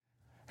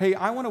Hey,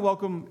 I want to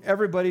welcome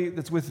everybody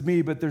that's with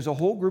me, but there's a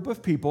whole group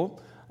of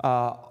people,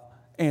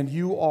 and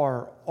you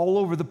are all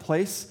over the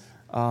place.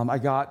 I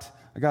got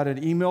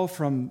an email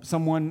from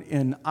someone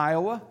in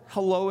Iowa.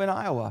 Hello in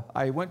Iowa.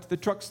 I went to the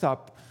truck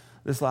stop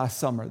this last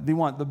summer,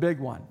 the big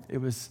one.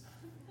 I'm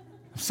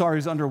sorry,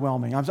 it was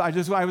underwhelming.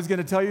 I was going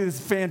to tell you, it's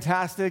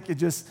fantastic. It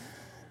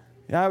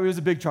was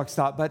a big truck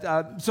stop.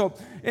 But so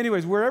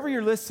anyways, wherever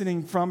you're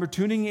listening from or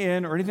tuning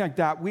in or anything like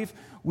that,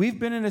 we've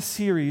been in a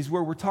series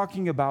where we're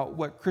talking about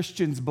what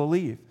Christians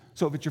believe.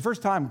 So if it's your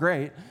first time,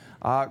 great.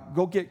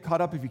 Go get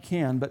caught up if you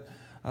can. But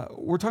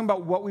we're talking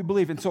about what we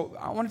believe. And so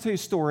I want to tell you a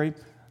story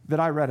that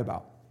I read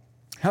about.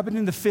 It happened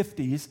in the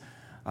 50s.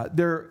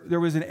 There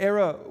was an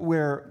era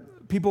where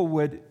people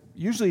would,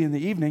 usually in the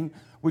evening,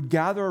 would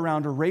gather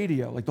around a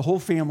radio, like the whole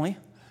family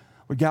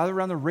would gather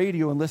around the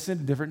radio and listen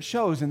to different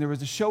shows. And there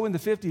was a show in the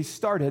 50s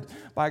started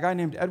by a guy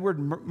named Edward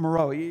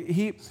Murrow.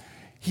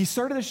 He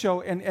started the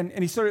show, and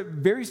he started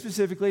very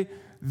specifically,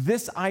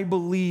 This I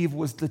Believe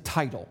was the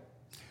title.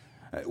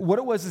 What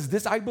it was is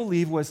This I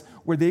Believe was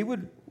where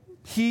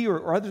he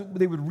or others,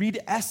 they would read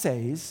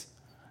essays.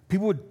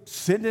 People would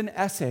send in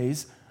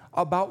essays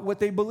about what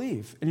they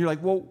believe. And you're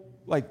like, well,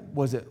 like,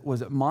 was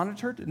it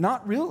monitored?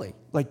 Not really.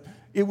 Like,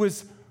 it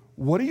was,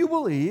 what do you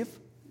believe?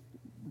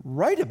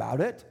 Write about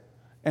it.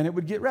 And it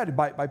would get read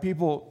by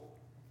people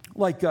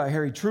like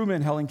Harry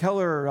Truman, Helen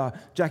Keller,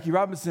 Jackie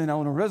Robinson,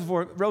 Eleanor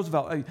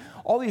Roosevelt,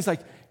 all these like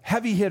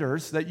heavy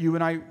hitters that you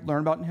and I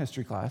learned about in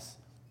history class,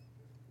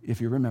 if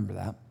you remember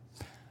that.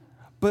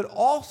 But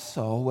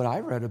also what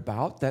I read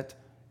about, that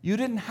you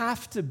didn't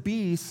have to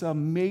be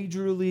some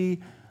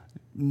majorly,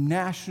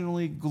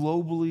 nationally,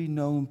 globally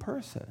known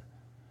person.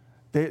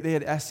 They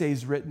had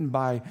essays written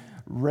by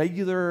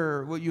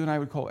regular, what you and I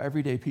would call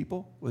everyday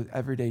people with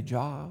everyday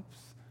jobs.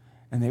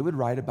 And they would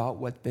write about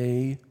what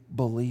they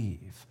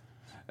believe.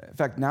 In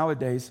fact,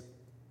 nowadays,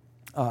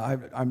 I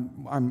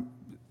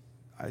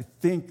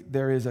think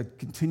there is a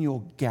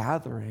continual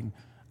gathering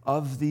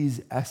of these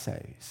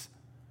essays.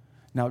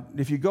 Now,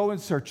 if you go and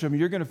search them,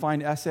 you're going to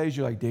find essays.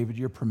 You're like, David,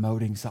 you're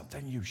promoting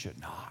something. You should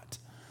not.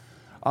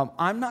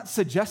 I'm not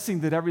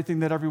suggesting that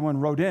everything that everyone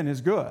wrote in is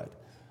good.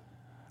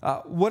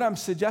 What I'm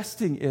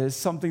suggesting is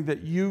something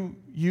that you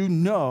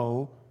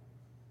know,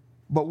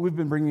 but we've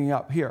been bringing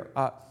up here.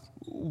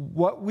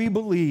 What we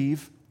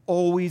believe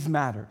always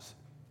matters.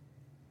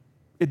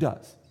 It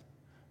does.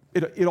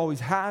 It always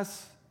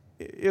has.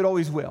 It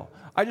always will.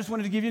 I just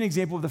wanted to give you an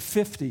example of the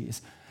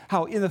 50s.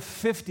 How in the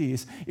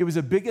 50s, it was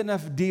a big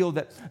enough deal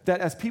that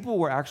as people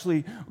were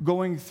actually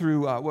going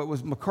through what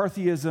was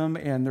McCarthyism,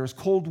 and there was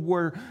Cold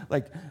War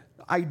like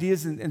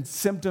ideas and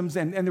symptoms,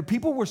 and the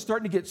people were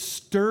starting to get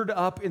stirred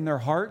up in their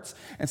hearts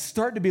and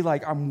start to be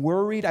like, I'm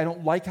worried. I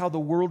don't like how the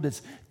world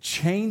is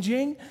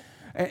changing.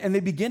 And they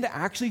begin to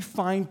actually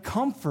find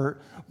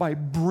comfort by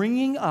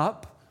bringing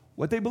up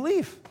what they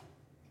believe.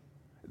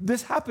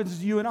 This happens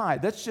to you and I.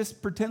 Let's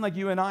just pretend like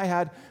you and I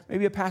had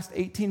maybe a past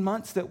 18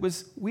 months that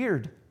was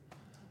weird.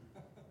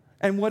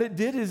 And what it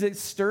did is it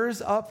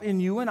stirs up in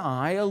you and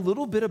I a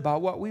little bit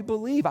about what we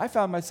believe. I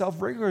found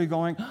myself regularly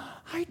going,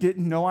 I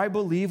didn't know I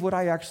believe what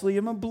I actually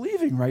am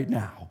believing right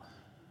now.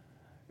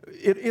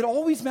 It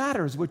always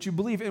matters what you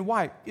believe. And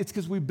why? It's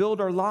because we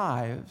build our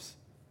lives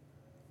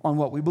on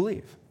what we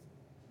believe.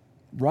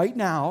 Right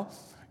now,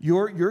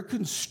 you're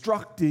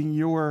constructing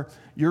your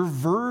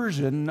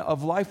version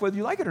of life, whether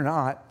you like it or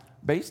not,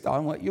 based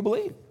on what you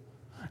believe.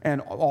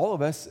 And all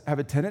of us have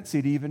a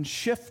tendency to even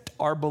shift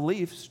our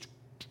beliefs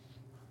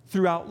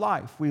throughout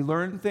life. We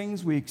learn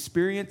things, we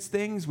experience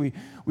things, we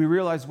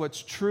realize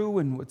what's true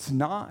and what's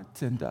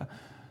not. And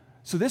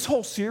so this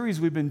whole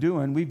series we've been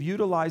doing, we've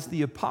utilized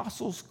the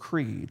Apostles'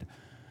 Creed,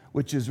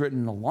 which is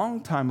written a long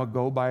time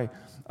ago by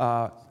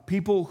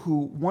people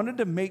who wanted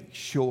to make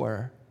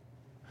sure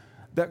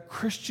that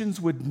Christians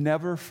would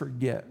never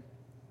forget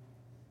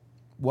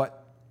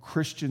what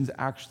Christians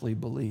actually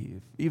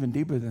believe. Even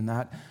deeper than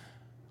that,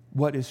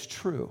 what is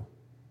true.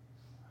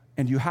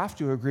 And you have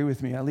to agree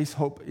with me, at least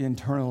hope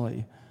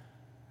internally,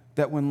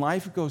 that when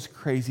life goes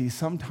crazy,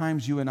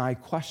 sometimes you and I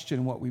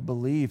question what we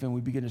believe and we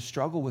begin to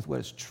struggle with what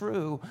is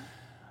true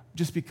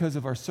just because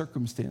of our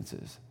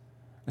circumstances.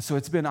 And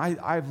so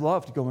I've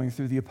loved going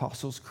through the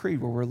Apostles'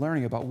 Creed where we're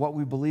learning about what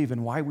we believe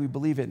and why we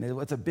believe it, and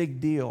it's a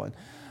big deal. And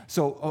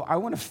so I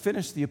want to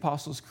finish the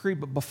Apostles' Creed,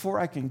 but before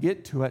I can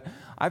get to it,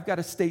 I've got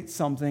to state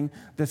something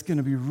that's going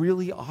to be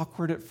really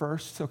awkward at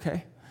first,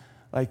 okay?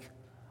 Like,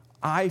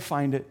 I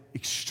find it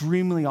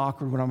extremely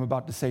awkward what I'm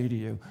about to say to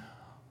you.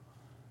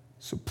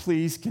 So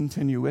please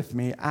continue with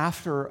me.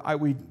 It's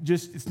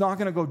not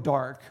going to go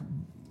dark.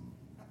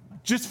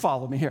 Just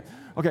follow me here.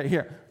 Okay,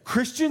 here.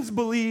 Christians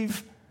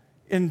believe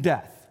in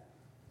death.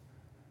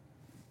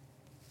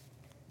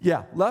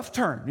 Yeah, left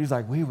turn. He's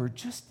like,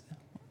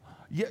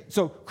 yeah.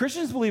 So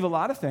Christians believe a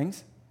lot of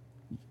things.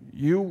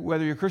 You,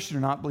 whether you're Christian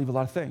or not, believe a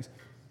lot of things.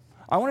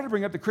 I wanted to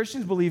bring up the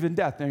Christians believe in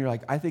death. And you're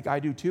like, I think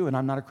I do too, and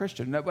I'm not a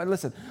Christian. No, but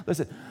listen.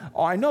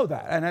 Oh, I know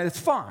that, and it's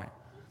fine.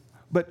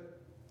 But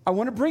I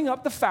want to bring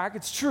up the fact,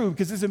 it's true,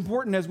 because it's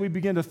important as we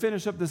begin to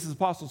finish up this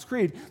Apostles'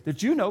 Creed,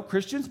 that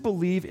Christians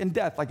believe in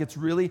death. Like it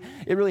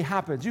really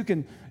happens.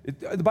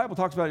 The Bible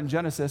talks about it in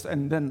Genesis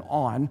and then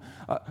on.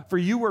 For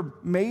you were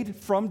made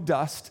from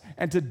dust,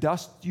 and to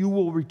dust you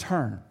will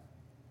return.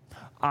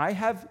 I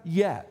have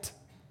yet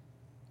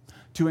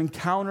to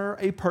encounter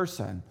a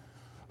person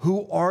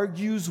who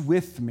argues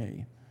with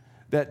me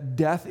that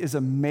death is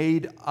a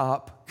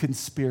made-up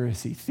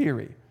conspiracy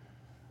theory.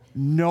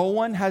 No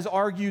one has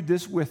argued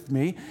this with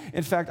me.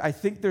 In fact, I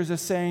think there's a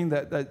saying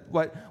that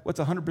what's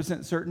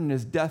 100% certain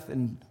is death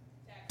and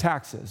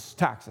taxes.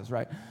 Taxes,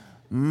 right?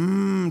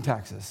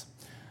 Taxes.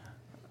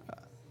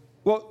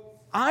 Well,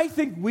 I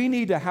think we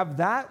need to have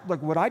that,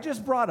 like what I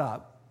just brought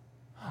up.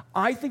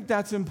 I think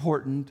that's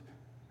important,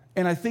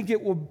 and I think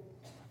it will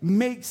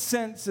make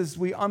sense as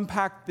we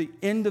unpack the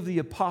end of the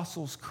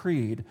Apostles'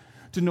 Creed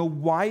to know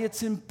why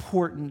it's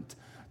important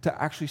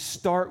to actually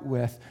start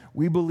with,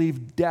 we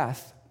believe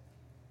death,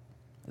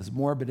 as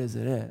morbid as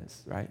it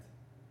is, right,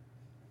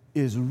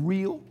 is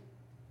real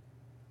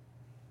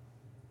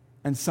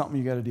and something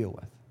you got to deal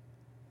with.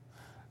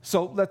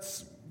 So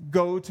let's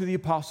go to the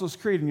Apostles'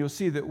 Creed, and you'll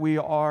see that we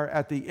are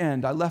at the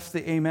end. I left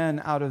the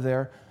amen out of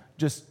there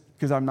just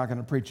because I'm not going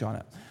to preach on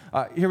it.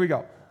 Here we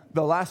go.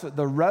 The last one,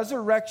 the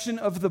resurrection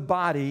of the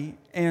body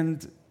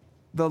and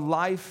the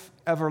life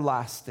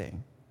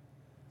everlasting.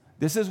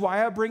 This is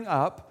why I bring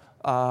up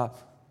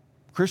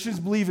Christians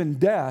believe in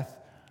death,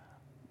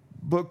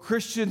 but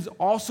Christians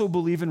also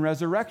believe in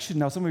resurrection.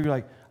 Now, some of you are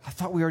like, I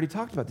thought we already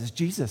talked about this.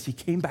 Jesus, he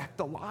came back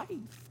to life.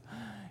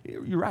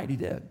 You're right, he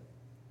did.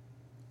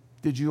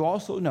 Did you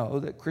also know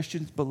that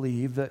Christians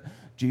believe that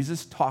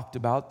Jesus talked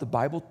about, the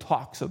Bible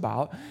talks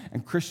about,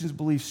 and Christians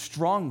believe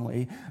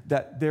strongly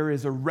that there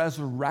is a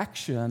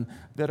resurrection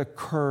that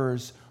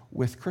occurs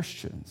with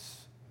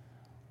Christians?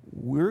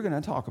 We're going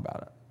to talk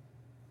about it.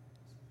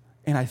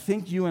 And I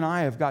think you and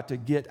I have got to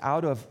get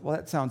out of, well,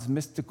 that sounds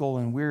mystical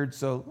and weird,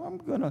 so I'm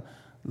going to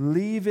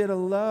leave it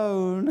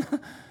alone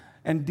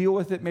and deal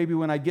with it maybe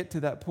when I get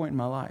to that point in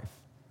my life.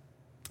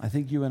 I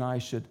think you and I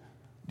should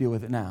deal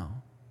with it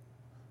now.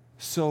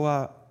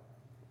 So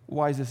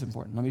why is this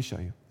important? Let me show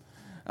you.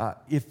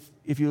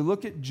 If you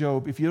look at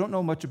Job, if you don't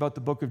know much about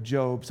the book of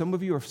Job, some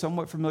of you are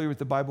somewhat familiar with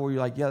the Bible where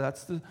you're like, yeah,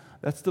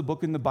 that's the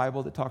book in the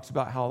Bible that talks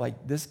about how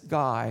like this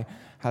guy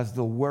has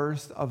the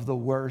worst of the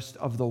worst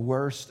of the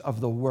worst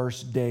of the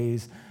worst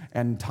days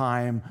and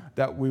time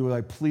that we were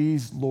like,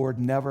 please, Lord,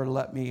 never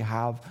let me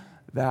have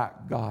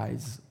that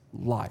guy's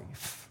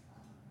life.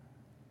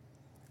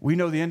 We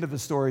know the end of the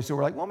story, so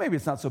we're like, well, maybe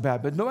it's not so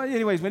bad. But no,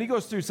 anyways, when he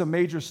goes through some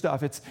major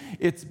stuff,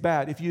 it's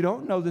bad. If you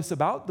don't know this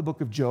about the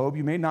book of Job,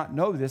 you may not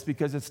know this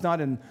because it's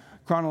not in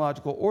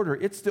chronological order.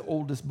 It's the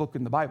oldest book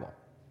in the Bible.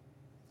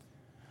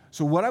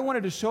 So what I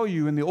wanted to show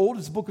you in the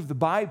oldest book of the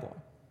Bible,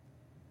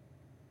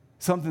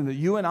 something that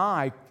you and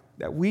I,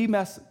 that we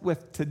mess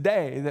with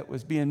today, that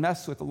was being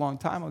messed with a long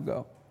time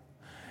ago.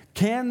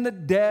 Can the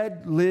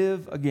dead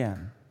live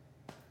again?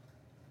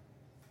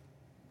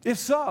 If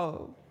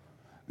so,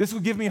 this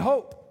would give me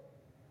hope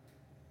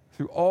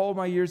through all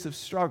my years of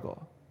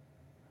struggle,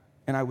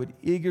 and I would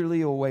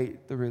eagerly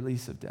await the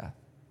release of death.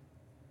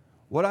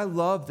 What I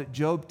love that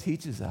Job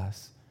teaches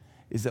us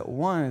is that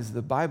one is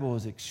the Bible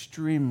is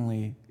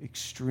extremely,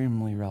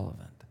 extremely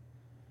relevant.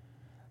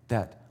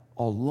 That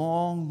a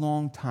long,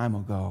 long time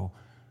ago,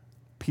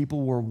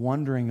 people were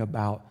wondering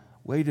about,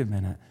 wait a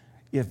minute,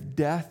 if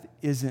death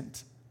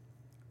isn't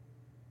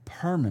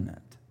permanent,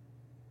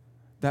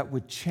 that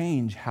would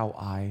change how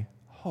I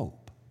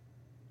hope.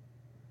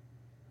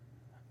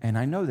 And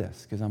I know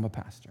this because I'm a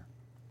pastor,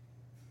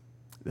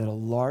 that a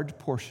large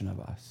portion of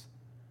us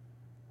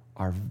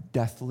are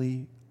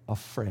deathly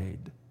afraid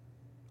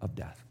of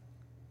death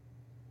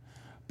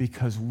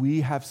because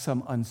we have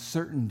some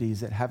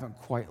uncertainties that haven't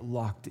quite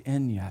locked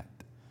in yet,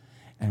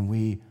 and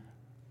we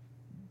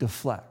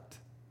deflect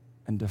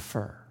and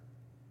defer.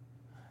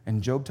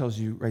 And Job tells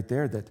you right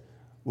there that,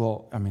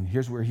 well, I mean,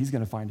 here's where he's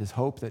going to find his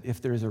hope, that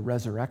if there is a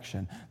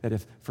resurrection, that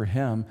if for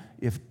him,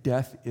 if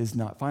death is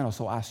not final.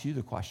 So I'll ask you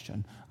the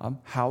question,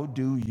 how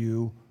do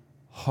you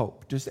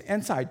hope? Just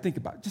inside, think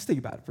about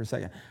it for a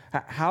second.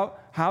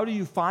 How do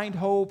you find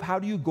hope? How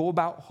do you go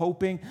about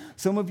hoping?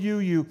 Some of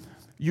you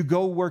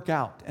go work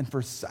out, and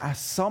for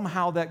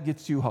somehow that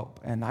gets you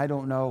hope. And I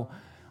don't know.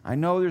 I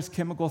know there's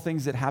chemical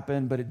things that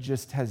happen, but it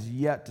just has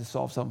yet to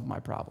solve some of my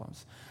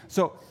problems.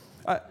 So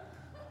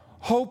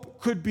hope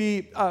could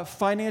be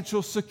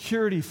financial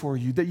security for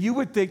you, that you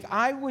would think,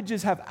 I would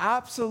just have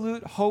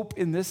absolute hope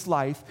in this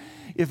life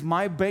if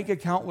my bank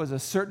account was a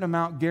certain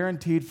amount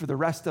guaranteed for the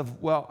rest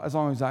of, well, as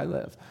long as I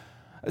live.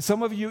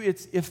 Some of you,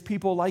 it's if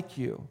people like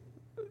you.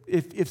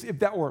 If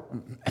that were,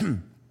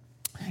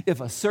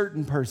 if a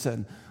certain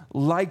person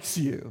likes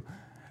you,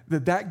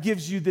 that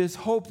gives you this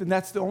hope, and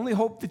that's the only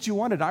hope that you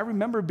wanted. I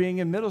remember being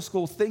in middle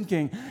school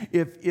thinking,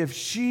 if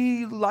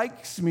she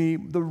likes me,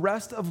 the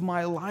rest of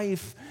my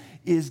life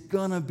is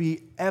gonna be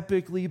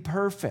epically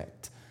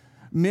perfect.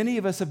 Many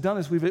of us have done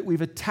this. We've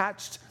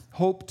attached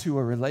hope to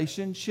a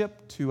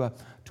relationship, to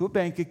to a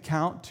bank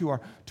account, to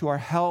our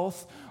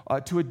health,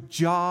 to a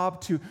job,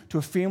 to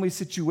a family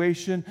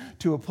situation,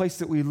 to a place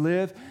that we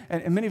live.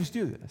 And many of us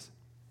do this.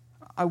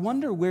 I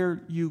wonder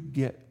where you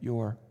get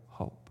your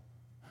hope.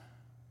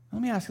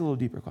 Let me ask you a little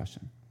deeper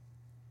question.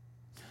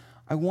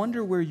 I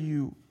wonder where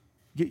you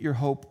get your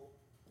hope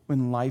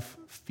when life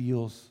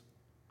feels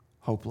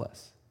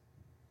hopeless.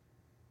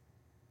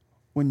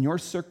 When your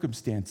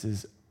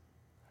circumstances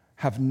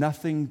have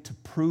nothing to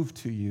prove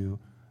to you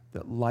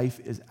that life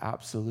is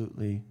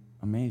absolutely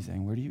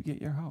amazing. Where do you get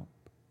your hope?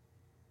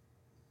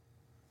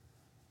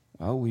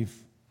 Well,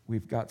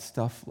 we've got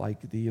stuff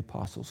like the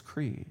Apostles'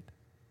 Creed,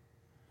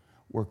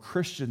 where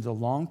Christians a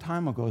long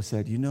time ago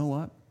said, you know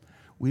what?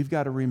 We've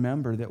got to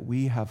remember that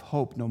we have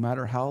hope no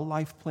matter how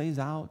life plays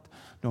out,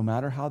 no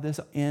matter how this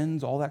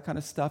ends, all that kind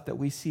of stuff that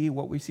we see,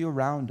 what we see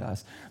around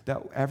us,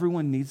 that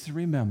everyone needs to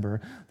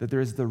remember that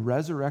there is the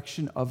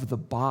resurrection of the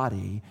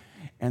body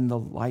and the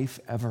life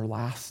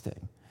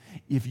everlasting.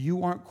 If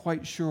you aren't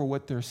quite sure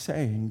what they're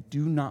saying,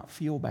 do not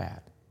feel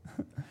bad.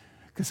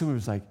 Because someone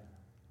was like,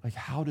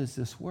 how does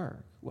this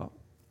work? Well,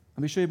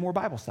 let me show you more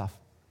Bible stuff.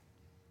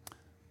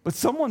 But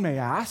someone may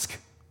ask,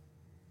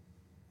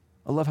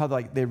 I love how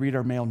they read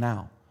our mail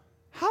now.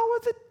 How will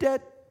the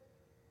dead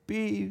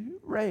be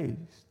raised?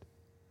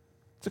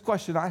 It's a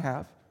question I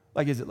have.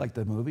 Is it like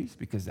the movies?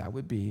 Because that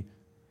would be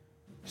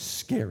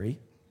scary.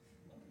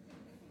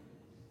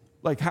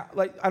 I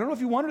don't know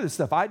if you wonder this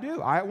stuff. I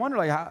do. I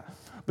wonder, how.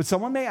 But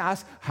someone may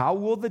ask, how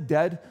will the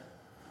dead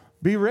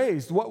be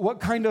raised? What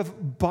kind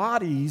of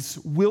bodies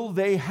will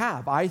they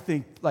have? I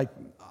think,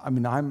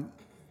 I'm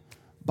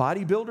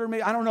bodybuilder,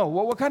 maybe? I don't know.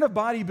 What kind of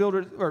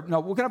bodybuilder,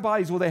 what kind of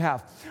bodies will they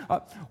have?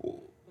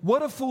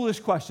 What a foolish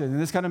question. And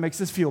this kind of makes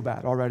us feel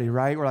bad already,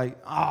 right? We're like,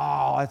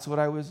 oh, that's what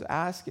I was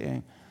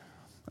asking.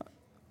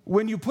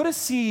 When you put a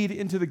seed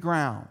into the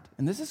ground,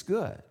 and this is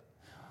good,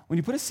 when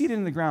you put a seed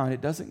in the ground, it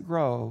doesn't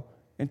grow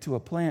into a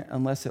plant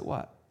unless it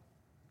what?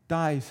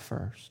 Dies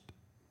first.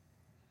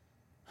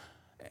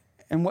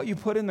 And what you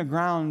put in the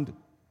ground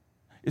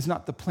is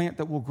not the plant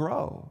that will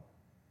grow,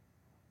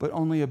 but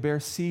only a bare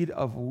seed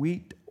of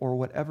wheat or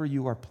whatever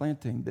you are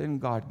planting. Then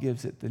God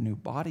gives it the new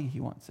body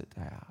he wants it to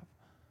have.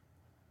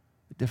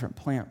 A different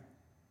plant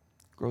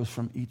grows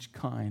from each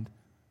kind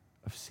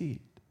of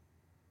seed.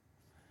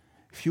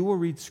 If you will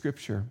read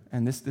Scripture,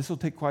 and this will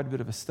take quite a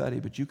bit of a study,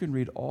 but you can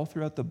read all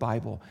throughout the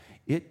Bible,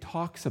 it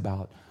talks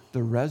about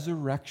the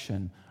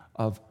resurrection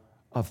of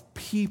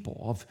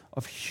people,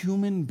 of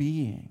human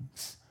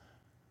beings.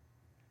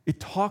 It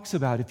talks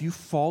about if you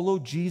follow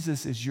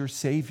Jesus as your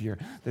Savior,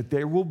 that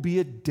there will be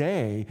a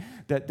day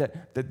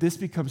that this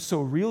becomes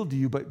so real to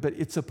you, but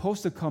it's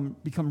supposed to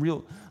become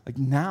real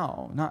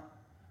now,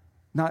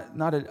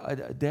 not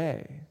a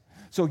day.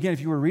 So again,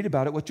 if you were to read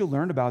about it, what you'll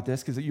learn about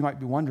this, because you might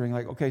be wondering,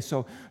 okay,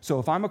 so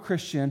if I'm a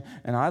Christian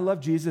and I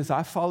love Jesus,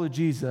 I follow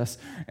Jesus,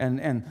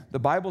 and the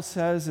Bible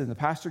says, and the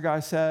pastor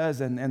guy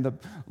says, and the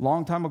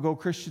long time ago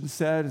Christian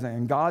said,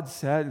 and God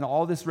said, and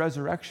all this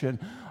resurrection,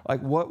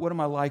 what am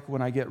I like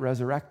when I get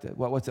resurrected?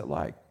 What's it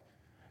like?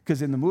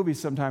 Because in the movies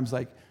sometimes,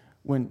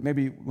 when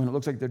it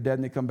looks like they're dead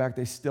and they come back,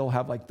 they still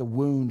have the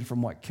wound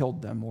from what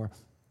killed them,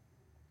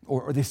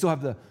 or they still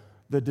have the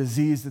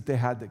disease that they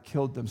had that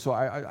killed them. So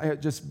I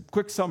just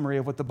quick summary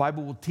of what the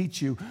Bible will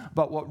teach you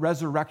about what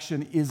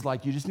resurrection is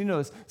like. You just need to know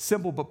it's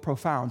simple but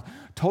profound.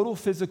 Total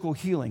physical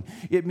healing.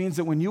 It means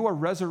that when you are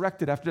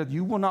resurrected after death,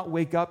 you will not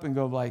wake up and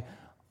go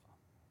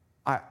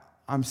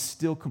I'm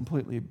still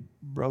completely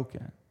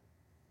broken.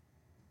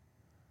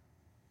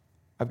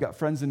 I've got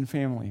friends and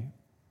family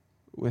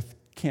with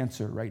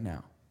cancer right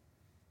now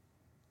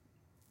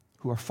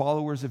who are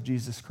followers of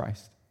Jesus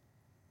Christ.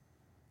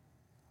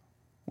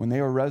 When they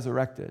are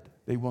resurrected,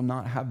 they will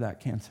not have that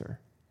cancer.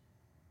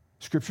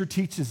 Scripture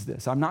teaches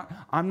this. I'm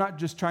not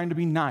just trying to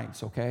be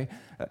nice, okay?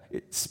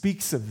 It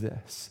speaks of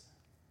this.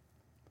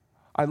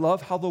 I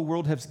love how the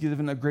world has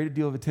given a great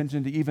deal of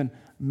attention to even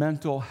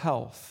mental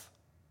health.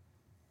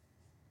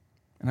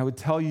 And I would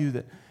tell you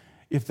that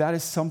if that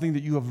is something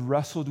that you have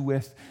wrestled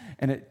with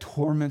and it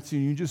torments you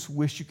and you just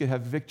wish you could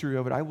have victory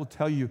over it, I will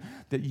tell you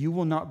that you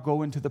will not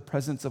go into the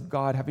presence of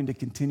God having to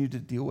continue to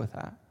deal with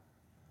that.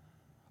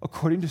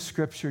 According to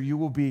Scripture, you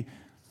will be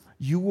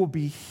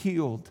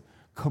healed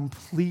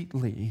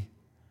completely.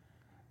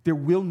 There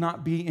will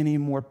not be any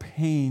more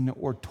pain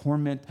or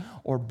torment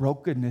or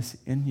brokenness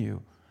in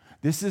you.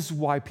 This is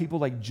why people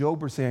like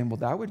Job were saying, well,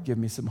 that would give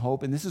me some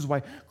hope. And this is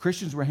why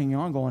Christians were hanging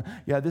on going,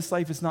 yeah, this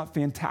life is not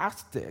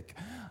fantastic,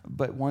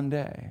 but one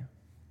day.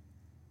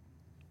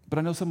 But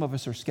I know some of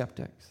us are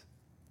skeptics.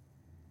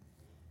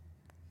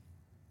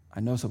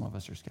 And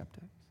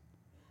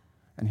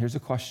here's a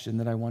question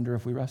that I wonder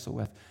if we wrestle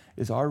with.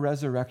 Is our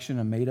resurrection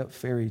a made-up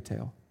fairy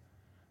tale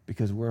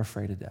because we're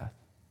afraid of death?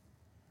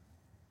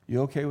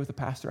 You okay with the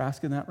pastor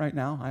asking that right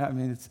now? I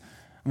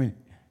mean,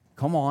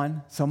 come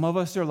on. Some of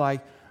us are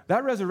like,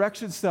 that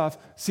resurrection stuff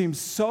seems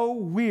so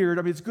weird.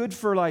 I mean, it's good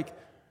for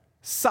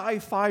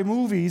sci-fi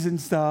movies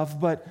and stuff,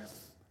 but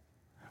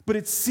But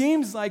it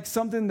seems like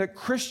something that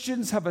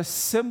Christians have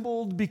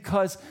assembled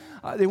because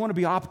they want to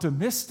be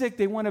optimistic.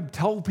 They want to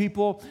tell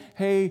people,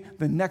 hey,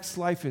 the next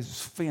life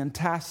is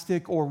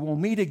fantastic, or we'll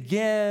meet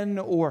again,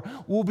 or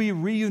we'll be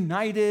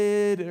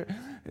reunited.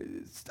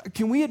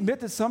 Can we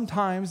admit that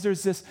sometimes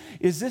there's this,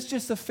 is this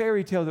just a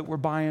fairy tale that we're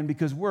buying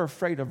because we're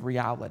afraid of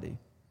reality?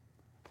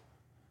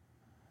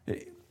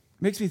 It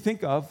makes me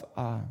think of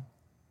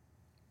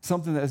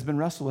something that has been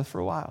wrestled with for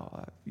a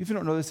while. If you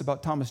don't know this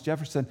about Thomas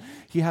Jefferson,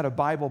 he had a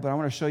Bible, but I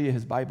want to show you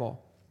his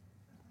Bible.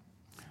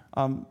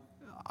 I'm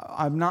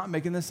not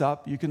making this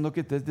up. You can look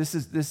at this.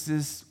 This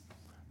is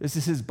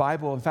his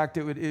Bible. In fact,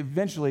 it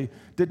eventually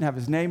didn't have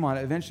his name on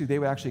it. Eventually, they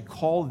would actually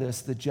call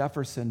this the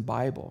Jefferson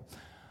Bible.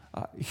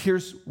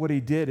 Here's what he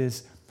did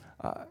is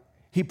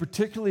he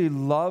particularly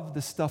loved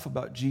the stuff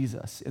about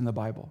Jesus in the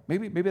Bible.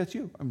 Maybe that's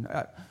you.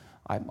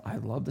 I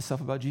love the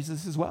stuff about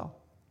Jesus as well.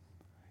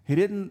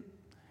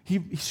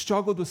 He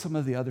struggled with some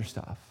of the other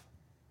stuff.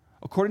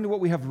 According to what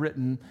we have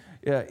written,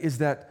 is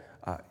that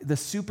the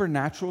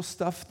supernatural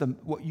stuff,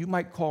 what you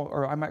might call,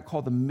 or I might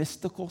call the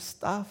mystical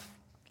stuff,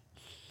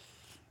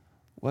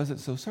 wasn't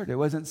so certain. It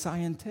wasn't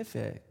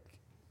scientific.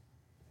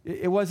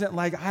 It wasn't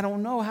like, I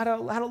don't know how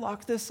to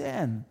lock this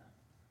in.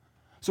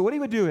 So what he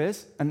would do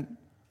is, and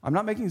I'm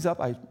not making this up,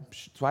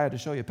 that's why I had to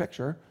show you a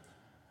picture.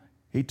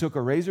 He took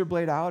a razor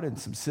blade out and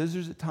some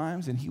scissors at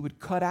times, and he would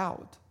cut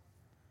out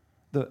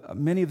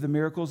many of the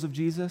miracles of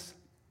Jesus,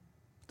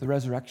 the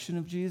resurrection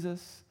of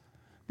Jesus,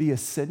 the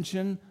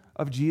ascension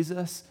of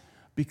Jesus,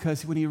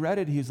 because when he read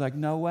it, he's like,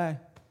 no way,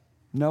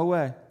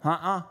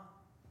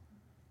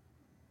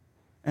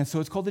 And so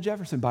it's called the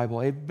Jefferson Bible.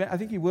 I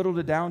think he whittled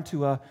it down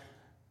to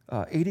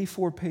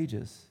 84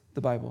 pages,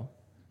 the Bible.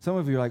 Some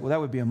of you are like, well, that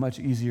would be a much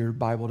easier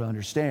Bible to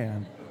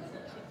understand.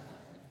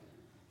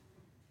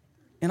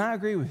 And I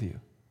agree with you.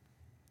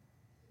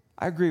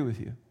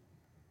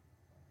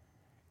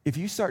 If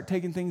you start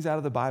taking things out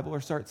of the Bible or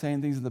start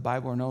saying things in the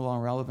Bible are no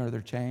longer relevant or they're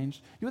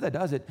changed, you know what that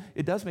does?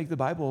 It does make the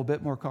Bible a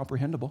bit more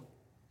comprehensible.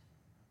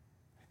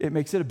 It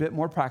makes it a bit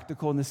more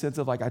practical in the sense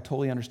of like, I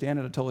totally understand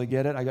it, I totally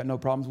get it, I got no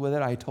problems with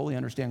it, I totally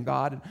understand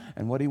God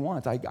and what he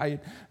wants.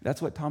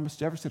 That's what Thomas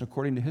Jefferson,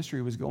 according to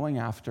history, was going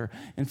after.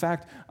 In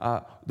fact,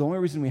 the only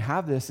reason we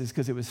have this is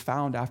because it was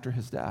found after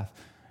his death.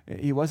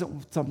 It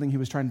wasn't something he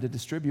was trying to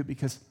distribute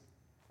because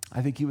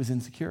I think he was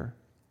insecure.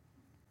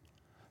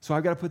 So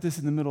I've got to put this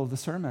in the middle of the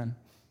sermon.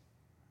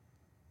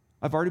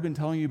 I've already been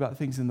telling you about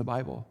things in the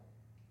Bible,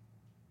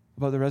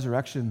 about the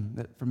resurrection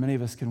that for many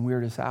of us can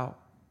weird us out.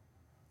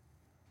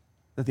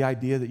 That the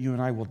idea that you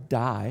and I will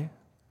die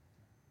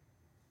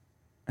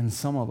and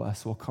some of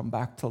us will come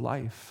back to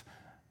life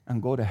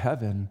and go to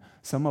heaven.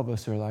 Some of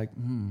us are like,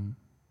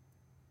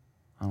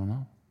 I don't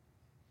know.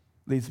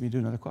 Leads me to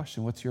another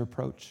question. What's your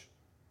approach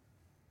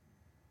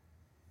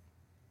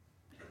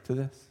to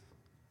this?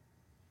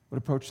 What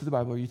approach to the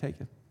Bible are you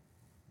taking?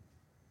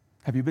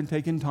 Have you been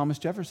taking Thomas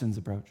Jefferson's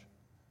approach?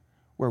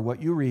 Where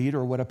what you read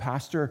or what a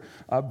pastor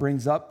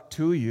brings up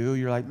to you,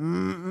 you're like,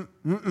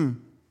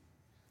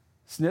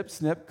 snip,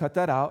 snip, cut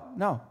that out.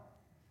 No.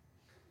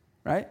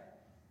 Right?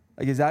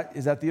 Like, is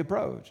that the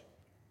approach?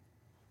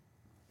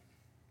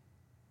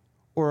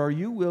 Or are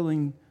you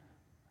willing,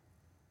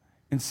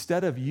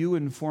 instead of you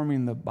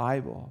informing the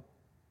Bible,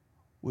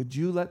 would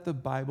you let the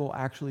Bible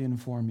actually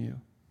inform you?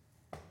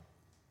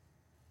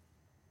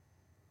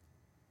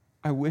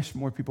 I wish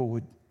more people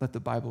would let the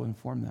Bible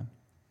inform them.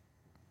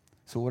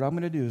 So what I'm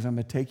going to do is I'm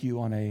going to take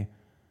you on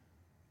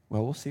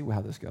we'll see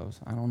how this goes.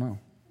 I don't know.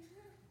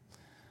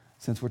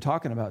 Since we're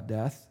talking about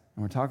death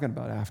and we're talking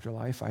about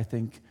afterlife, I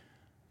think,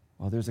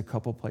 there's a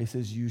couple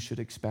places you should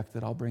expect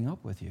that I'll bring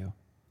up with you.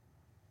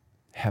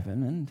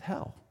 Heaven and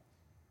hell.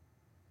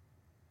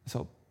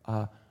 So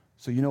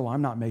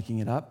I'm not making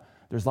it up.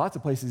 There's lots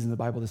of places in the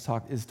Bible this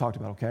is talked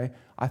about, okay?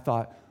 I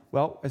thought,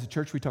 as a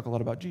church, we talk a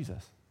lot about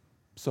Jesus.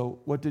 So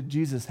what did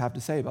Jesus have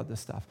to say about this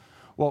stuff?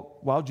 Well,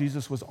 while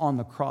Jesus was on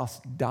the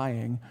cross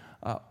dying,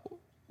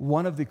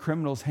 one of the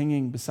criminals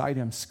hanging beside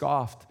him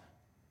scoffed,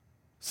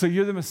 "So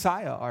you're the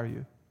Messiah, are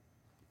you?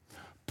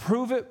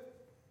 Prove it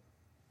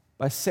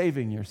by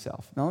saving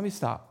yourself." Now let me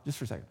stop just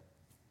for a second.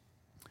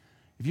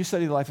 If you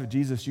study the life of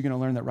Jesus, you're going to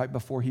learn that right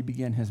before he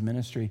began his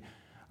ministry,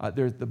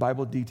 the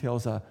Bible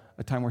details a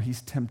time where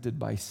he's tempted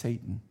by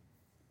Satan.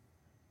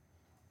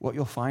 What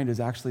you'll find is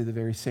actually the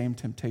very same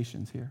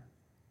temptations here.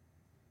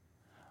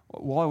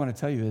 All I want to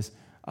tell you is,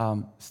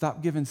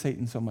 stop giving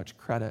Satan so much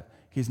credit.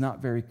 He's not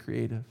very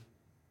creative.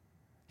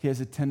 He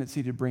has a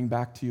tendency to bring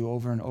back to you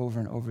over and over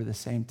and over the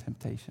same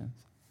temptations.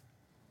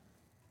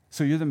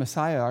 So you're the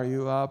Messiah, are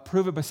you?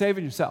 Prove it by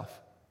saving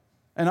yourself.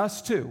 And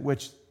us too,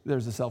 which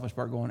there's the selfish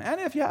part going, and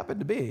if you happen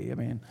to be,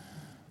 and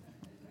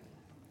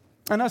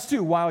us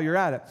too while you're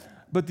at it.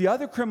 But the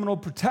other criminal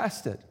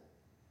protested.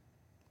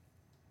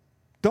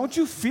 Don't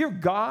you fear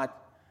God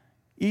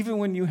even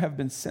when you have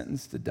been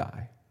sentenced to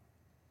die?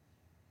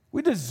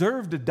 We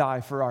deserve to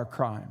die for our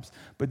crimes.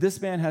 But this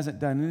man hasn't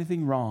done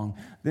anything wrong.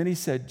 Then he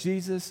said,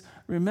 Jesus,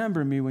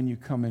 remember me when you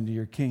come into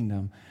your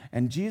kingdom.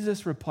 And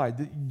Jesus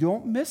replied,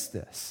 don't miss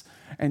this.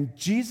 And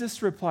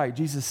Jesus replied,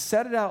 Jesus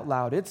said it out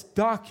loud. It's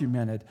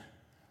documented.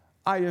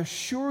 I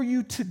assure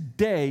you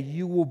today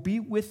you will be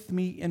with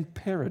me in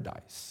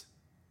paradise.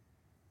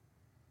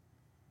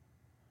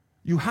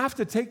 You have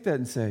to take that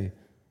and say,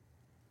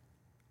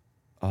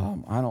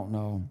 I don't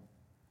know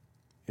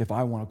if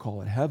I want to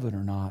call it heaven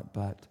or not,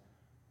 but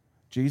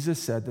Jesus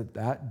said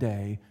that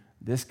day,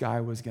 this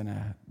guy was going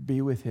to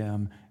be with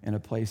him in a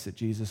place that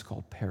Jesus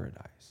called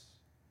paradise.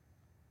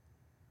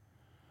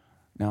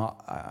 Now,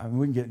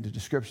 we can get into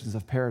descriptions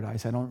of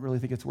paradise. I don't really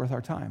think it's worth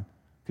our time.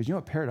 Because you know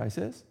what paradise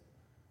is?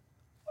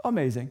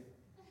 Amazing.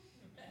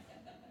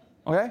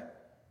 Okay?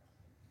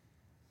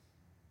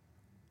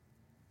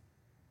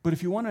 But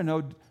if you want to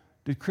know,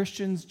 did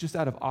Christians just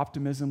out of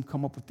optimism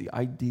come up with the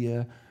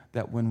idea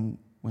that when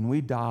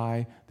we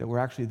die, that we're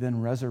actually then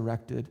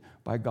resurrected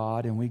by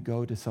God and we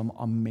go to some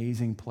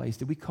amazing place?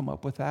 Did we come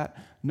up with that?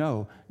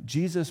 No,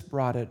 Jesus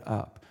brought it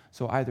up.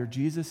 So either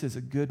Jesus is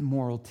a good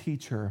moral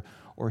teacher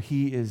or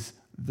he is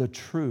the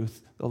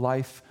truth, the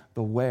life,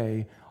 the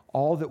way,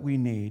 all that we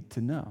need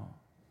to know.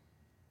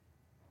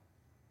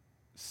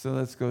 So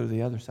let's go to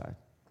the other side.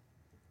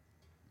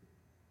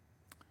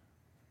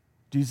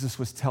 Jesus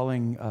was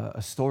telling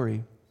a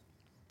story,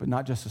 but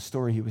not just a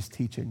story, he was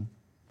teaching.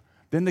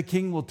 Then the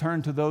king will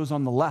turn to those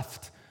on the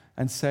left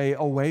and say,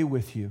 away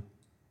with you.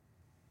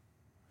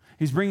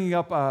 He's bringing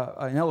up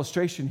an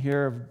illustration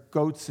here of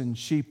goats and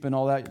sheep and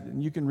all that.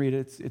 And you can read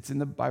it. It's in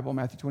the Bible,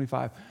 Matthew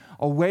 25.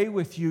 Away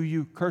with you,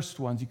 you cursed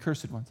ones, you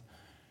cursed ones,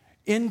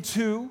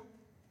 into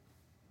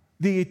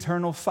the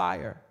eternal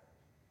fire,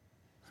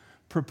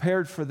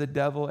 prepared for the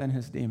devil and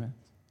his demons.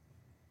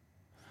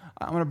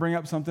 I'm going to bring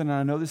up something, and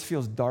I know this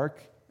feels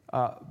dark,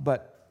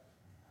 but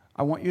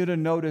I want you to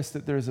notice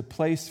that there's a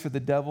place for the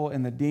devil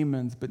and the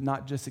demons, but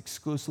not just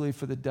exclusively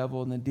for the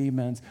devil and the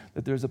demons,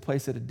 that there's a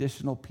place that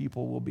additional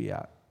people will be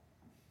at.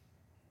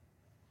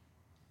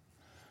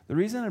 The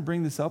reason I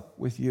bring this up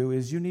with you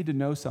is you need to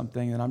know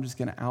something that I'm just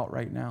going to out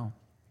right now.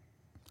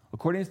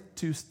 According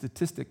to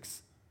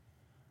statistics,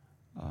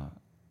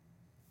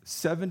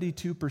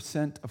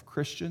 72% of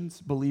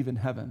Christians believe in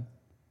heaven,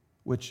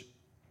 which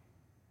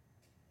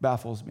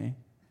baffles me.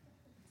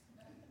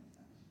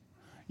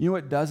 You know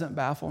what doesn't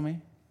baffle me?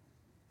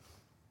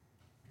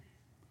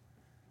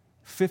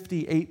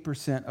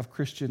 58% of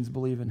Christians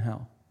believe in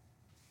hell.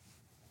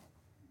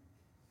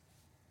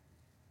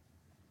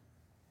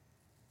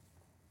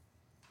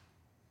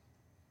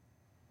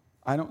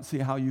 I don't see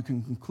how you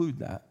can conclude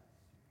that.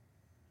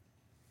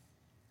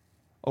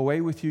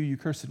 Away with you, you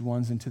cursed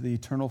ones, into the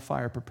eternal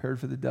fire prepared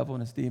for the devil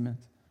and his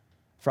demons.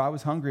 For I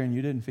was hungry and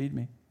you didn't feed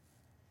me.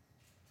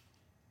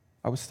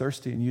 I was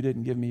thirsty and you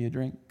didn't give me a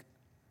drink.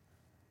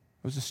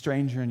 I was a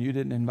stranger and you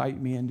didn't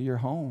invite me into your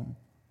home.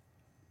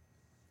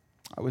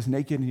 I was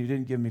naked and you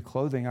didn't give me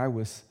clothing. I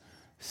was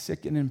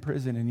sick and in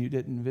prison and you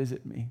didn't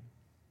visit me.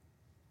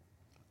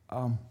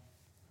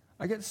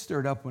 I get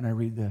stirred up when I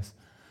read this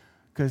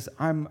because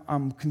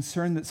I'm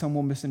concerned that some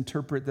will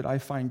misinterpret that I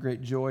find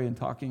great joy in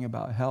talking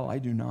about hell. I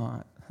do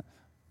not.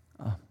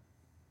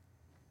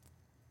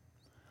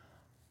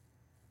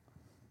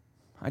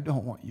 I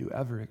don't want you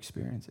ever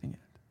experiencing it.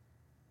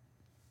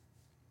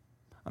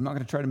 I'm not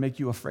going to try to make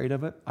you afraid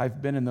of it. I've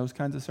been in those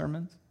kinds of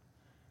sermons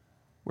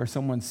where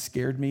someone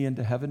scared me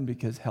into heaven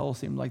because hell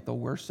seemed like the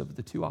worst of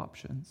the two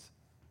options.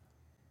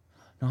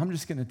 Now, I'm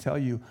just going to tell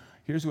you,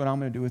 here's what I'm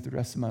going to do with the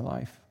rest of my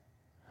life.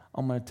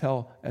 I'm going to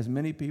tell as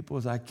many people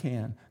as I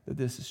can that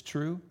this is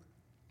true,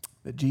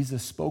 that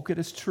Jesus spoke it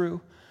as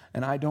true,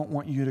 and I don't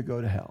want you to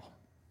go to hell.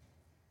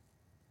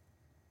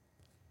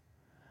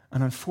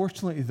 And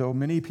unfortunately, though,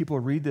 many people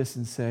read this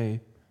and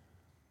say,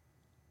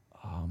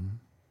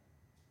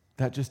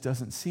 that just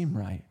doesn't seem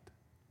right.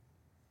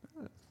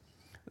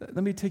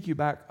 Let me take you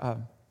back.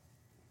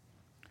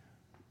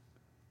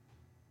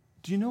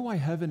 Do you know why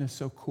heaven is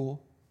so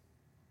cool?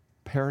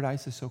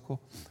 Paradise is so cool.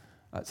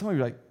 Some of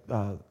you are like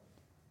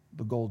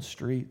the gold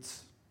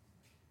streets.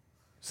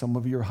 Some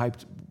of you are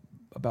hyped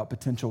about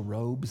potential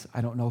robes. I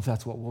don't know if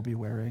that's what we'll be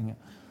wearing.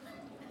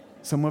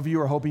 Some of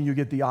you are hoping you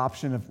get the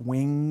option of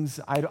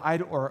wings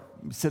or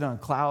sit on a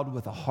cloud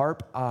with a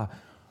harp.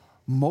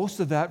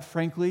 Most of that,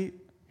 frankly,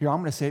 here, I'm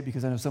going to say it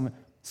because I know someone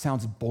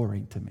sounds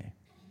boring to me.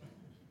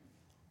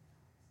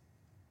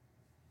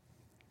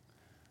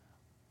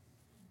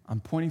 I'm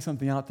pointing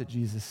something out that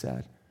Jesus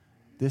said.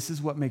 This is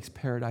what makes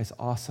paradise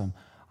awesome.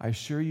 I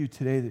assure you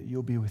today that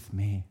you'll be with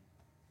me.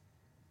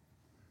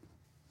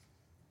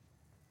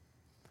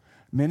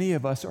 Many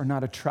of us are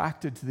not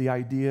attracted to the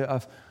idea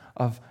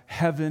of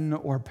heaven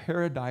or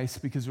paradise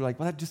because we're like,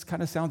 well, that just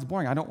kind of sounds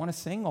boring. I don't want to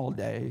sing all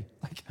day.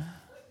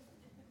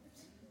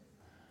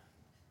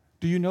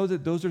 Do you know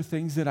that those are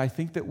things that I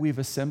think that we've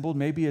assembled?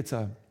 Maybe it's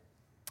a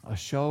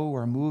show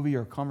or a movie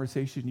or a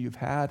conversation you've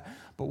had.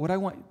 But what I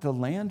want to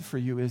land for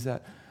you is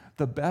that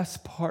the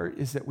best part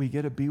is that we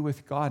get to be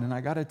with God. And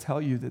I got to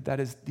tell you that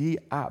is the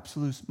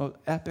absolute most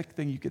epic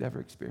thing you could ever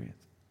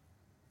experience.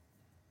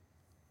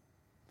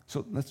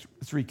 So let's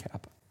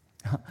recap.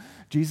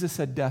 Jesus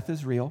said death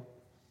is real.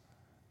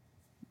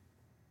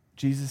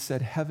 Jesus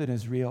said heaven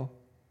is real.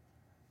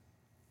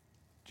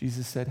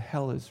 Jesus said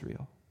hell is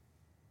real.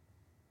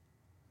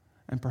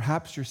 And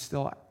perhaps you're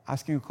still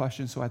asking a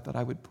question, so I thought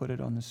I would put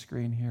it on the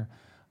screen here.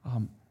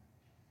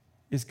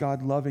 Is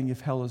God loving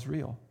if hell is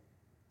real?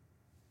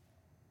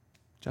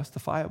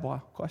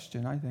 Justifiable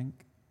question, I think.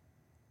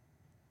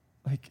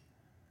 Like,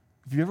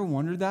 have you ever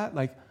wondered that?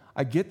 Like,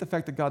 I get the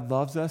fact that God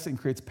loves us and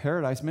creates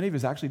paradise. Many of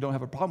us actually don't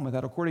have a problem with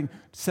that. According to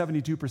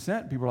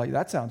 72%, people are like,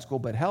 that sounds cool,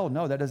 but hell,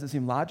 no, that doesn't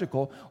seem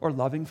logical or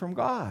loving from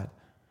God.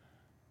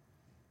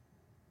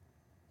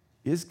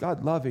 Is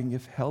God loving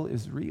if hell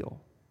is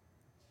real?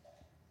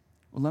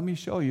 Well, let me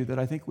show you that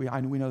I think we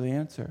know the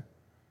answer.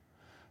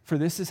 For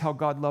this is how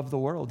God loved the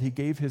world. He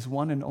gave his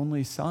one and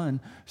only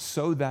Son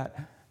so that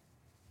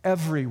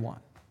everyone,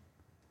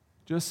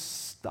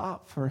 just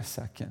stop for a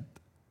second,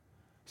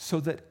 so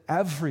that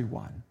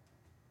everyone,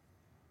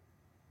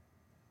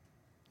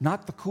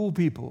 not the cool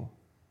people,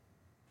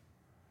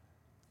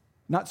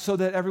 not so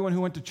that everyone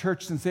who went to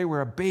church since they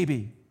were a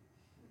baby,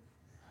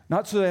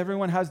 not so that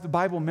everyone has the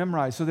Bible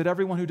memorized, so that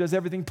everyone who does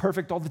everything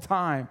perfect all the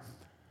time,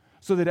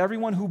 so that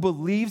everyone who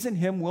believes in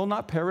him will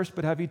not perish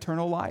but have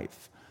eternal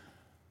life.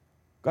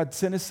 God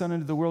sent his Son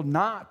into the world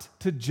not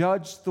to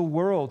judge the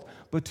world,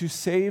 but to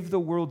save the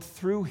world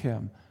through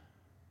him.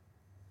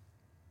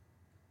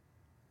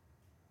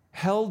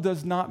 Hell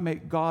does not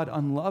make God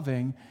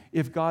unloving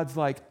if God's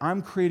like,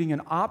 I'm creating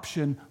an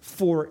option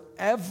for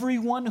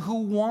everyone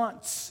who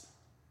wants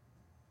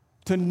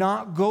to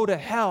not go to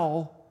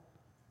hell,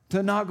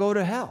 to not go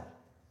to hell.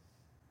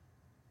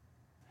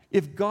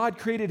 If God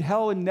created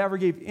hell and never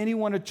gave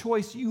anyone a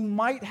choice, you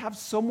might have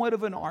somewhat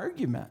of an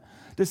argument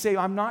to say,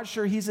 I'm not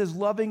sure he's as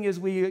loving as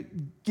we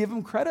give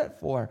him credit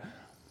for.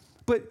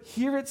 But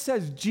here it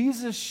says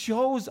Jesus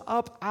shows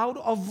up out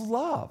of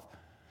love.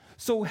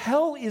 So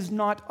hell is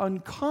not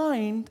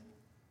unkind.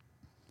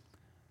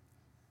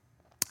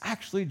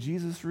 Actually,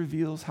 Jesus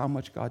reveals how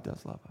much God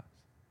does love us.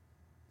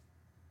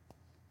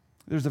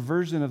 There's a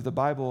version of the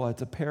Bible,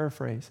 it's a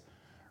paraphrase,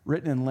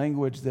 written in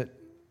language that,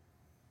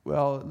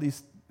 well, at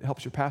least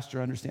helps your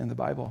pastor understand the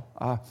Bible.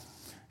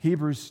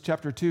 Hebrews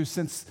chapter 2,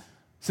 since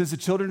the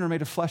children are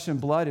made of flesh and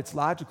blood, it's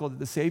logical that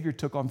the Savior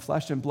took on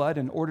flesh and blood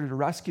in order to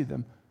rescue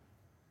them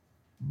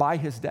by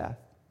his death.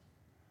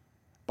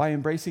 By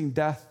embracing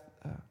death,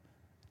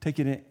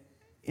 taking it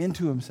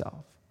into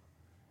himself,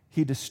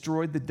 he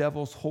destroyed the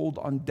devil's hold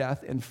on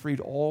death and freed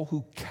all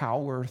who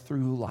cower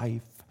through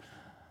life.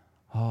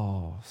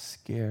 Oh,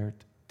 scared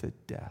to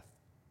death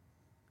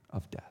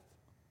of death.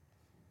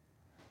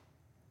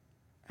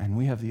 And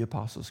we have the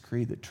Apostles'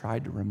 Creed that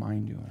tried to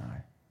remind you and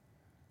I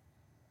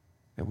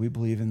that we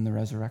believe in the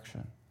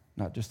resurrection,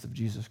 not just of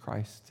Jesus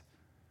Christ,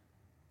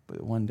 but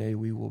that one day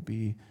we will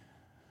be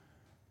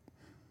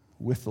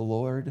with the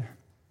Lord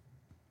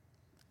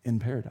in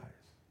paradise.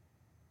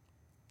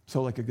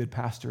 So like a good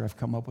pastor, I've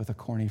come up with a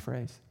corny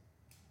phrase.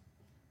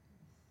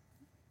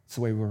 It's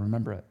the way we'll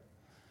remember it.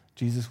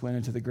 Jesus went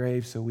into the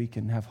grave so we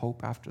can have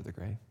hope after the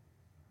grave.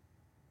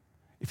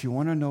 If you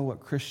want to know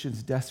what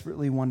Christians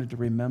desperately wanted to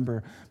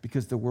remember,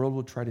 because the world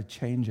will try to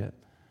change it,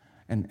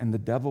 and the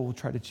devil will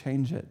try to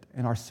change it,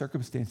 and our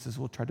circumstances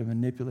will try to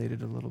manipulate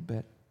it a little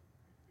bit.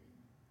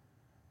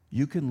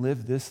 You can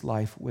live this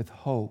life with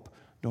hope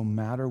no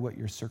matter what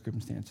your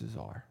circumstances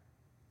are.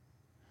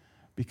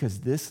 Because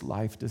this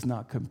life does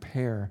not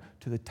compare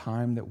to the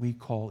time that we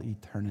call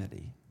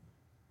eternity.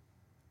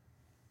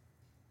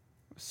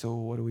 So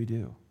what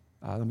do?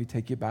 Let me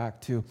take you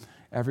back to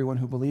everyone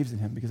who believes in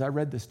him, because I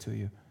read this to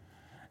you.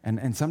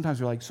 And sometimes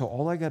we're like, so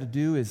all I got to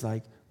do is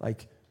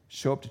like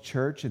show up to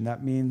church, and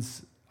that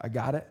means I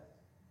got it?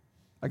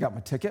 I got my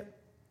ticket?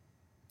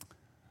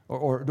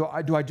 Or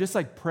do I just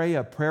like pray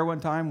a prayer one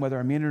time, whether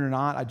I mean it or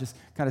not? I just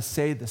kind of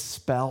say the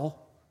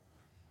spell,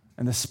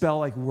 and the spell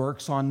like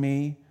works on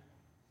me.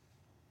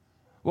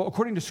 Well,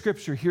 according to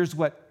Scripture, here's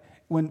what,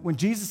 when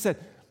Jesus said,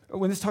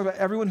 when this talks about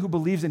everyone who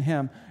believes in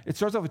him, it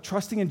starts off with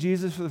trusting in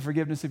Jesus for the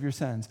forgiveness of your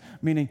sins,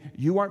 meaning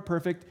you aren't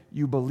perfect,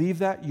 you believe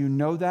that, you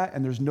know that,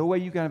 and there's no way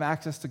you can have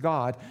access to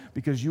God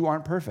because you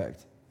aren't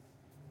perfect.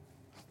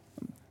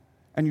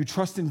 And you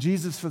trust in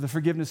Jesus for the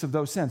forgiveness of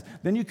those sins.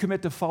 Then you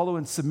commit to follow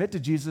and submit to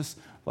Jesus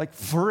like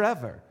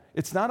forever.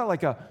 It's not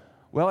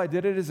well, I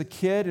did it as a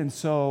kid, and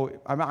so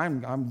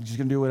I'm just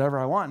going to do whatever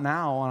I want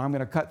now, and I'm going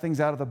to cut things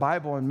out of the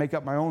Bible and make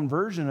up my own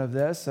version of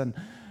this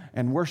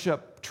and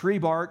worship tree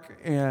bark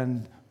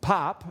and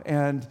pop.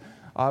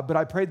 But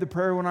I prayed the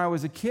prayer when I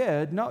was a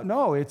kid.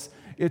 No, it's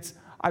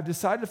I've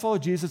decided to follow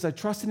Jesus. I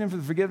trust in him for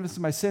the forgiveness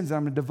of my sins, and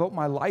I'm going to devote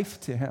my life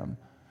to him.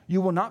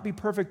 You will not be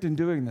perfect in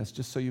doing this,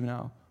 just so you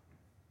know.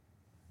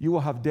 You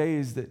will have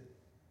days that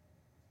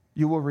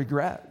you will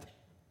regret,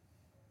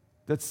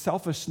 that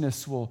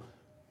selfishness will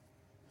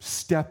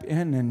step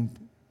in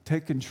and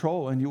take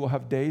control, and you will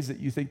have days that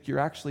you think you're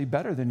actually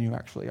better than you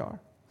actually are.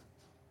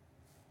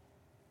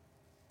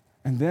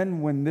 And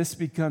then when this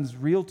becomes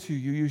real to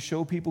you, you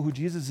show people who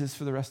Jesus is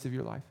for the rest of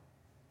your life.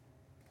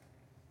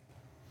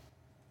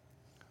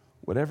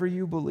 whatever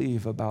you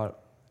believe about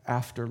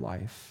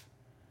afterlife,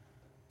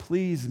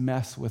 please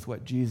mess with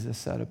what Jesus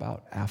said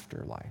about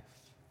afterlife.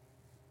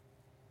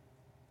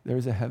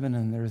 There's a heaven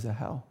and there's a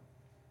hell.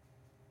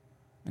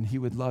 And he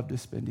would love to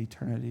spend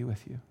eternity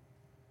with you.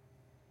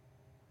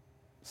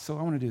 So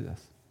I want to do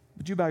this.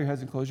 Would you bow your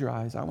heads and close your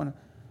eyes? I want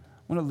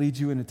to lead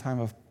you in a time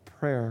of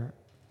prayer.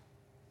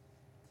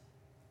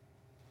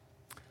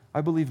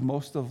 I believe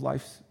most of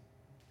life's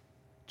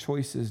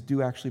choices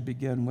do actually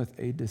begin with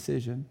a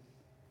decision.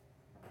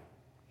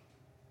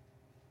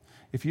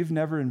 If you've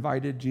never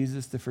invited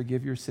Jesus to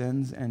forgive your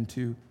sins and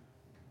to,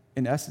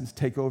 in essence,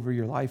 take over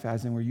your life,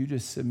 as in where you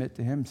just submit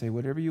to him and say,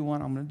 whatever you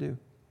want, I'm going to do.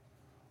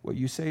 What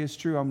you say is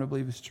true, I'm going to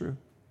believe is true.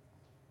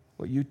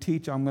 What you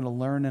teach, I'm going to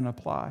learn and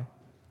apply.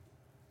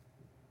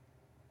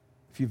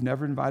 If you've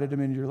never invited him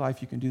into your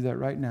life, you can do that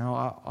right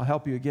now. I'll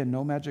help you again.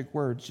 No magic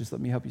words. Just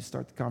let me help you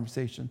start the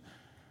conversation.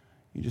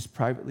 You just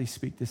privately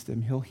speak this to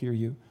him. He'll hear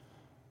you.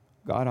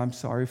 God, I'm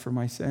sorry for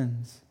my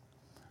sins.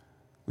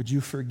 Would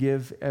you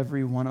forgive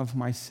every one of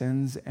my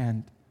sins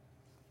and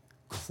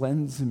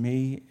cleanse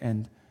me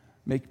and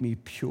make me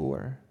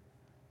pure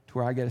to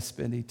where I get to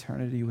spend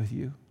eternity with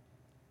you?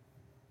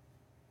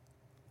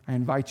 I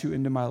invite you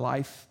into my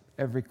life,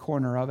 every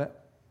corner of it.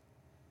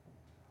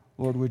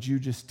 Lord, would you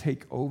just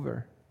take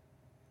over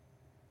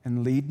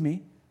and lead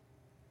me?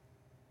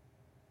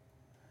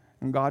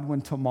 And God,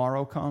 when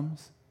tomorrow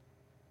comes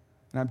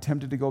and I'm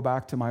tempted to go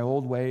back to my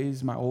old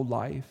ways, my old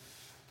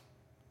life,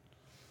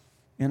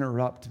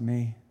 interrupt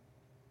me.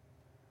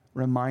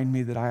 Remind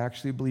me that I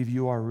actually believe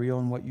you are real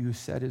and what you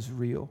said is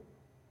real.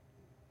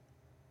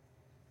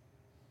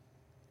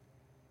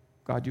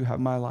 God, you have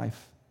my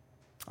life.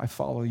 I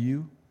follow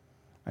you.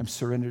 I'm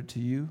surrendered to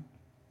you.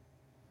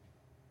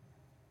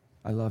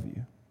 I love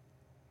you.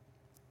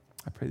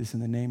 I pray this in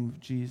the name of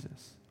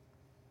Jesus.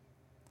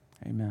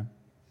 Amen.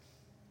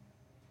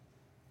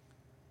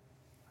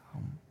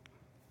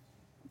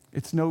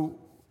 It's no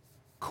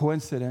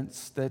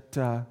coincidence that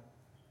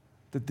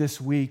that this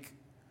week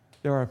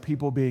there are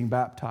people being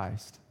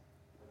baptized.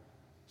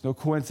 It's no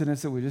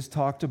coincidence that we just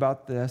talked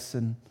about this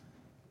and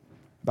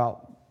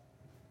about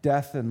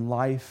death and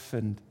life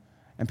and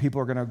people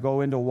are going to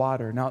go into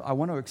water. Now, I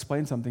want to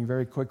explain something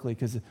very quickly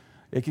because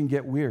it can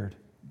get weird.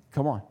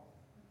 Come on.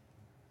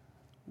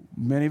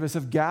 Many of us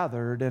have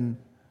gathered and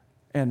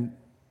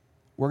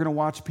we're going to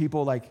watch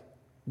people like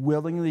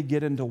willingly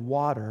get into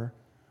water,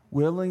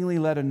 willingly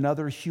let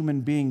another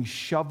human being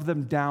shove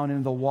them down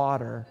into the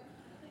water.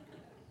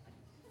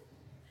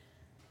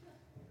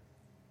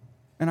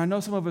 And I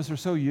know some of us are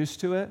so used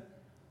to it,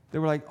 they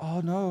were like,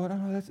 oh,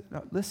 no,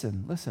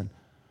 listen.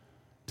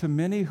 To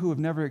many who have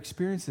never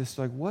experienced this,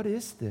 like, what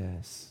is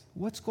this?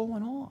 What's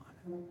going on?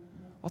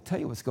 I'll tell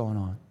you what's going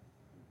on.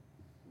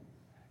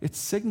 It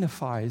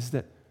signifies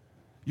that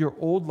your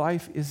old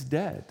life is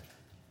dead,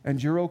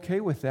 and you're okay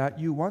with that.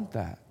 You want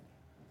that.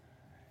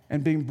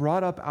 And being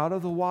brought up out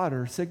of the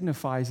water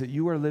signifies that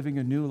you are living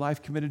a new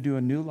life, committed to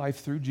a new life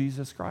through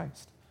Jesus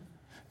Christ.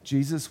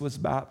 Jesus was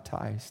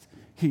baptized.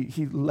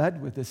 He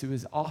led with this. It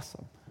was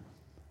awesome.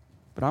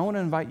 But I want to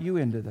invite you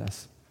into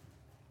this.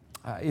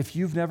 If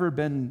you've never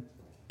been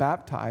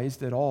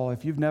baptized at all,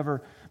 if you've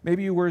never,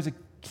 maybe you were as a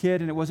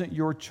kid and it wasn't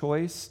your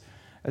choice,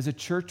 as a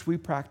church we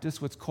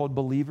practice what's called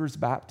believer's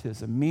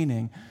baptism,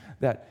 meaning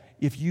that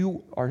if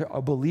you are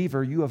a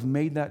believer, you have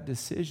made that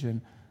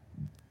decision,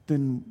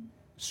 then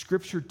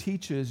Scripture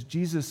teaches,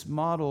 Jesus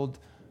modeled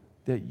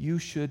that you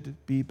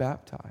should be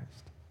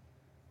baptized.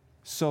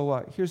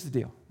 So here's the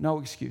deal. No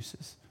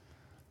excuses.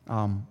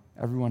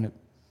 Everyone at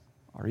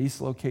our East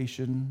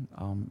location,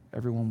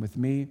 everyone with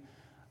me,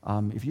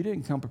 if you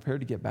didn't come prepared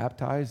to get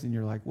baptized and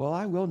you're like, well,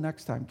 I will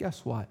next time,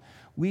 guess what?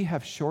 We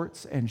have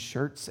shorts and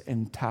shirts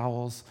and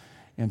towels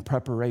in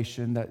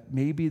preparation that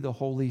maybe the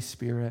Holy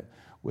Spirit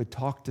would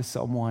talk to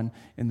someone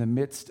in the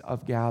midst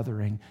of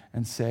gathering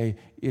and say,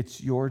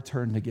 it's your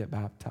turn to get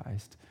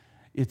baptized.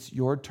 It's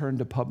your turn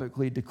to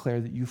publicly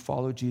declare that you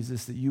follow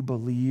Jesus, that you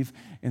believe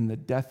in the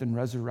death and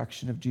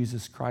resurrection of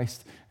Jesus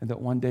Christ, and that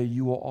one day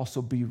you will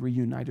also be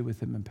reunited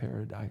with him in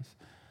paradise.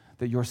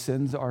 That your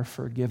sins are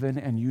forgiven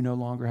and you no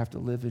longer have to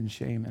live in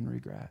shame and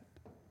regret.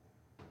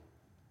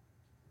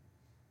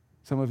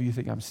 Some of you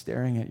think I'm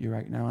staring at you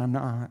right now. I'm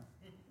not.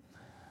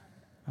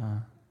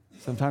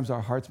 Sometimes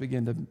our hearts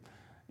begin to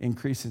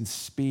increase in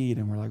speed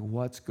and we're like,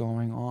 what's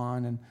going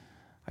on? And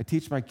I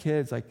teach my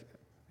kids, like,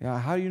 yeah,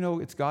 how do you know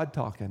it's God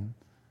talking?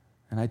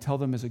 And I tell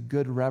them as a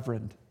good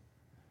reverend,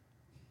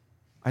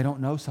 I don't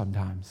know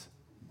sometimes.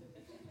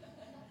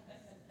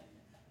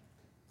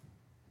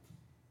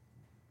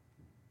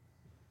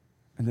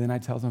 And then I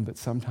tell them, but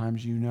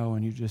sometimes you know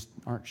and you just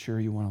aren't sure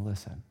you want to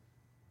listen.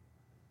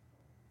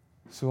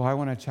 So I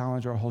want to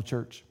challenge our whole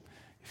church.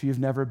 If you've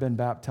never been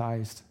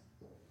baptized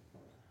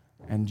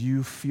and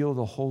you feel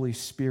the Holy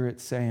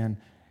Spirit saying,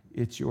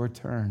 it's your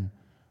turn,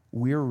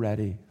 we're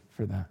ready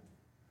for that.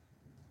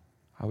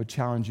 I would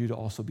challenge you to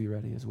also be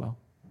ready as well.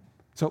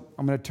 So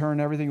I'm going to turn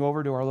everything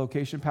over to our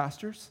location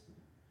pastors,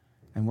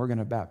 and we're going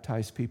to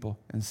baptize people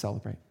and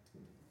celebrate.